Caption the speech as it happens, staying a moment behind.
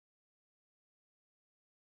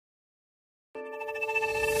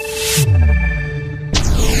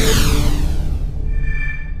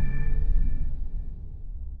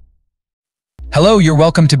Hello, you're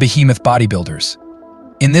welcome to Behemoth Bodybuilders.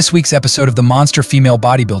 In this week's episode of The Monster Female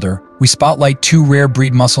Bodybuilder, we spotlight two rare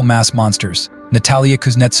breed muscle mass monsters, Nataliya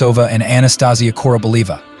Kuznetsova and Anastasia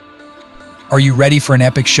Korableva. Are you ready for an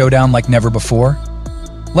epic showdown like never before?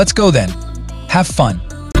 Let's go then. Have fun.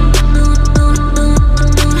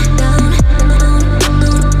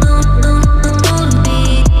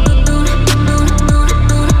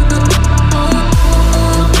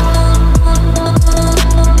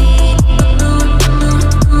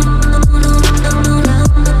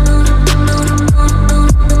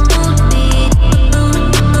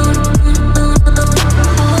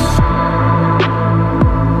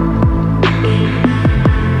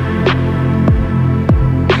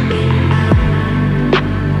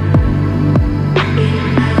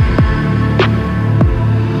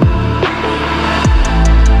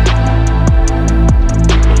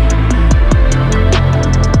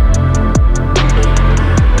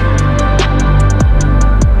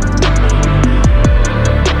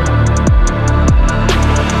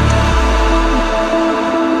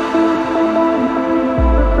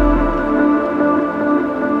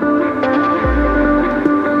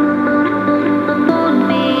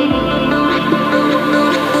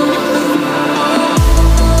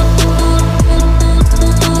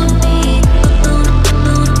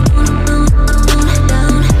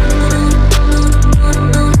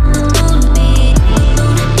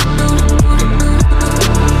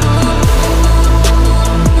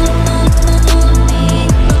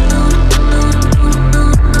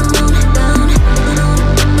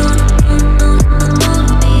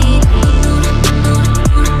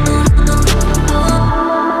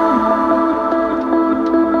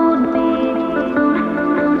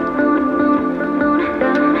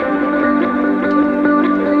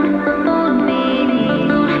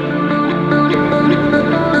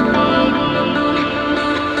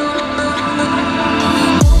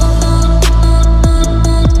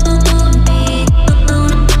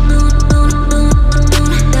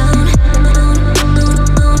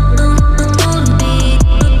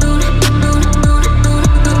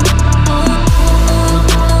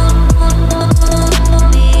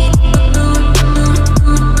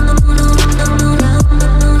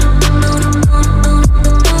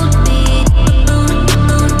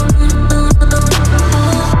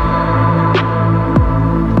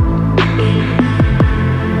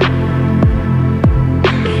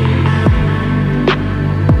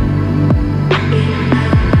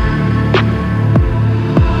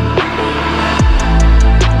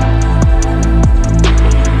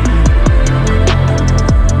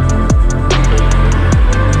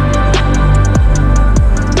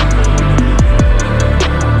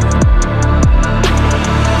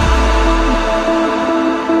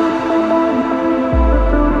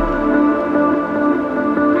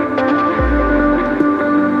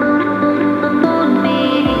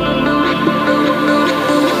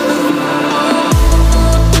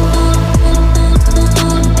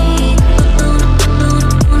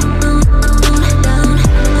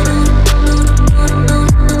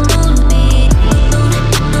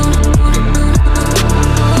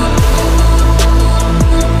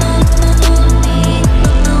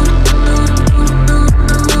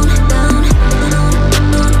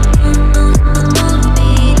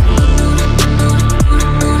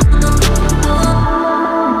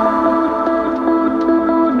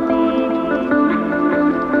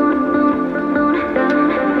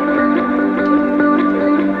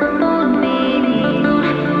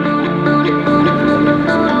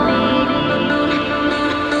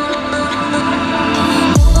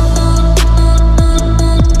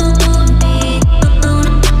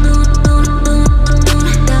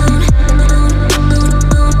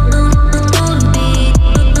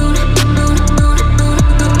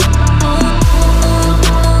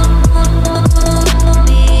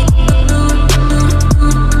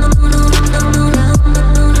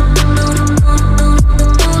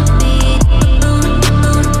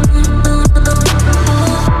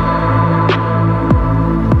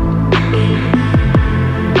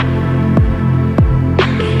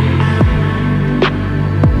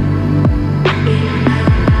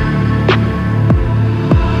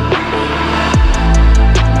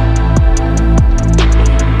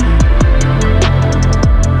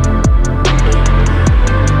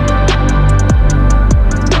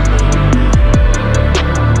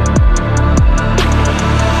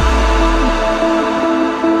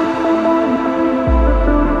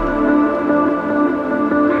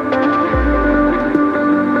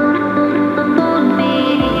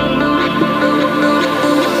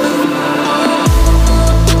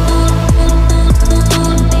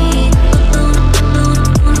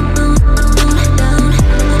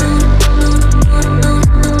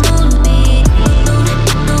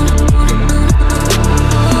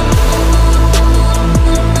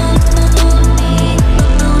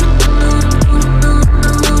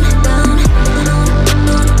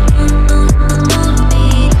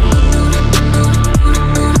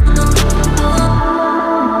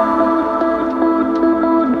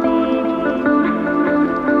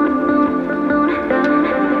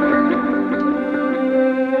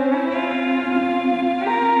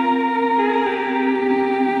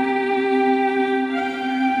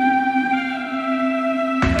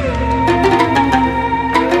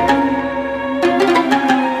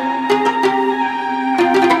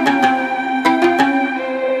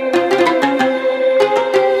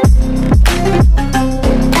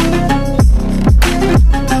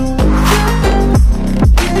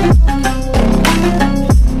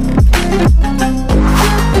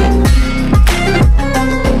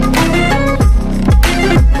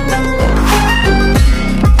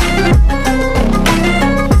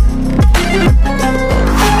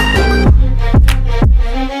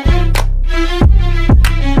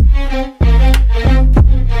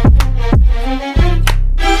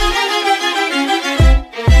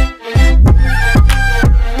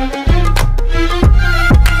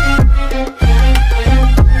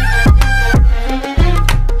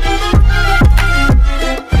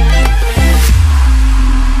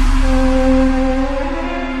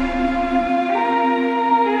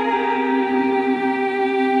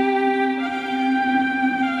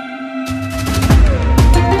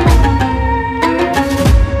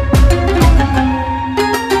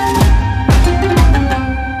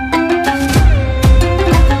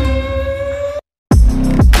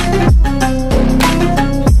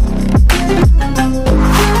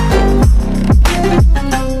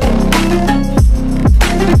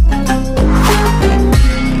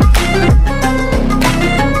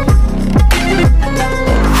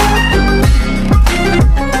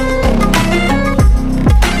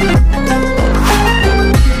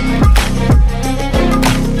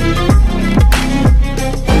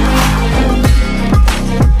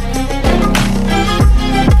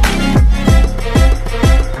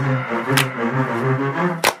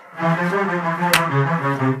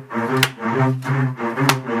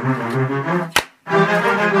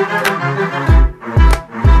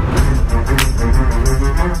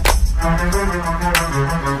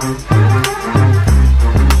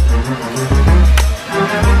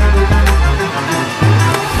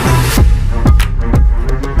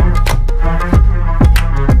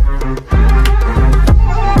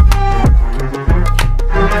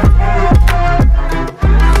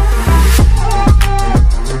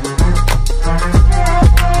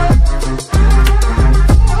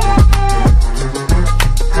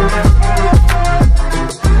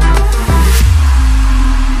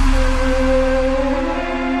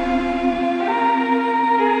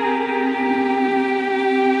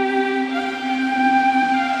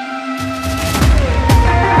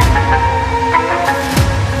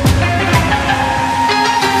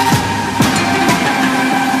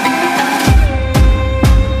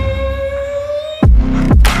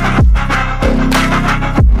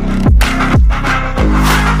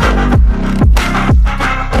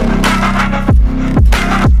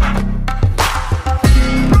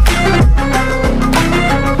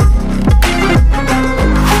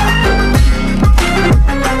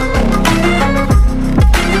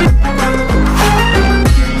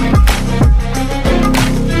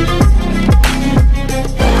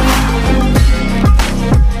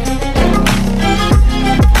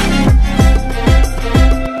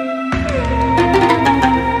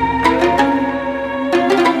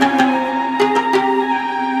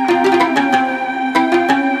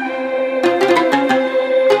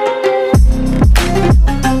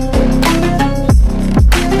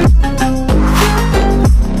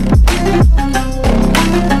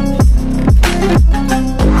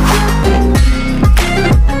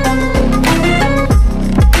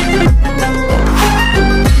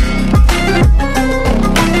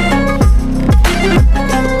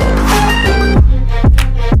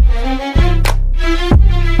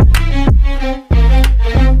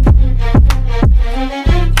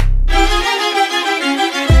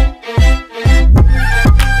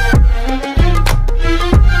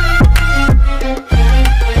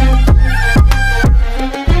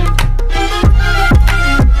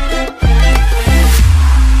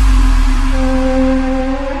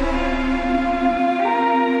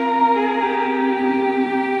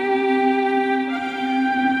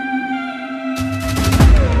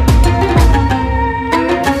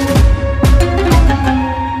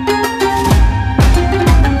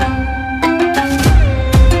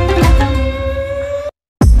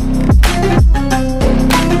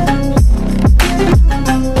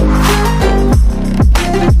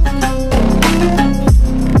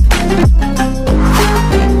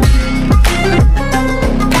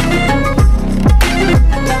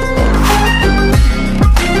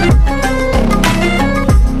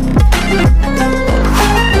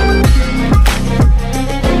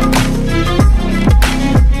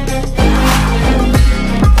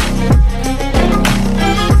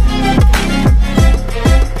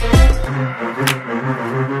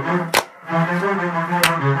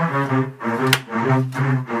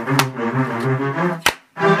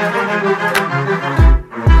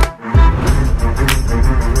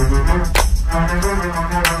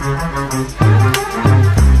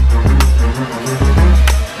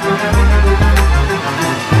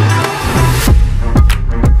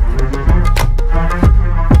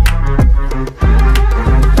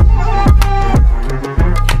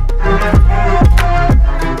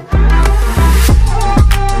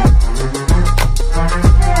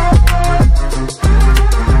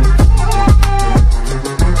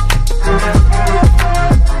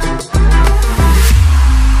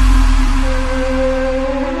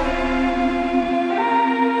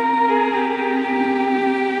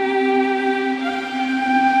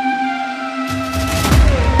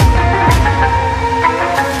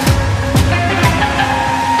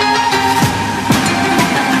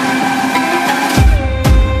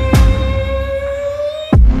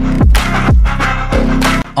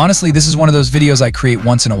 Honestly, this is one of those videos I create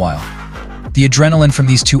once in a while. The adrenaline from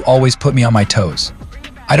these two always put me on my toes.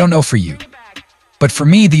 I don't know for you, but for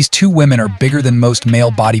me, these two women are bigger than most male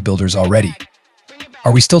bodybuilders already.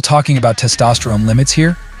 Are we still talking about testosterone limits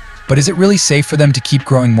here? But is it really safe for them to keep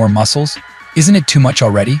growing more muscles? Isn't it too much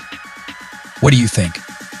already? What do you think?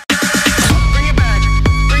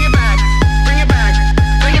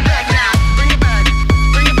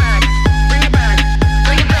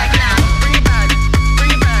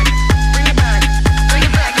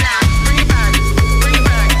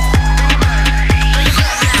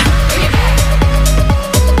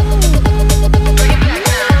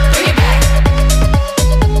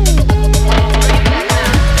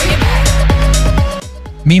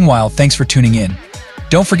 Meanwhile, thanks for tuning in.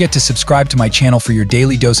 Don't forget to subscribe to my channel for your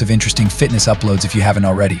daily dose of interesting fitness uploads if you haven't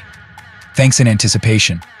already. Thanks in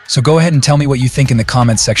anticipation. So go ahead and tell me what you think in the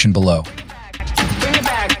comments section below.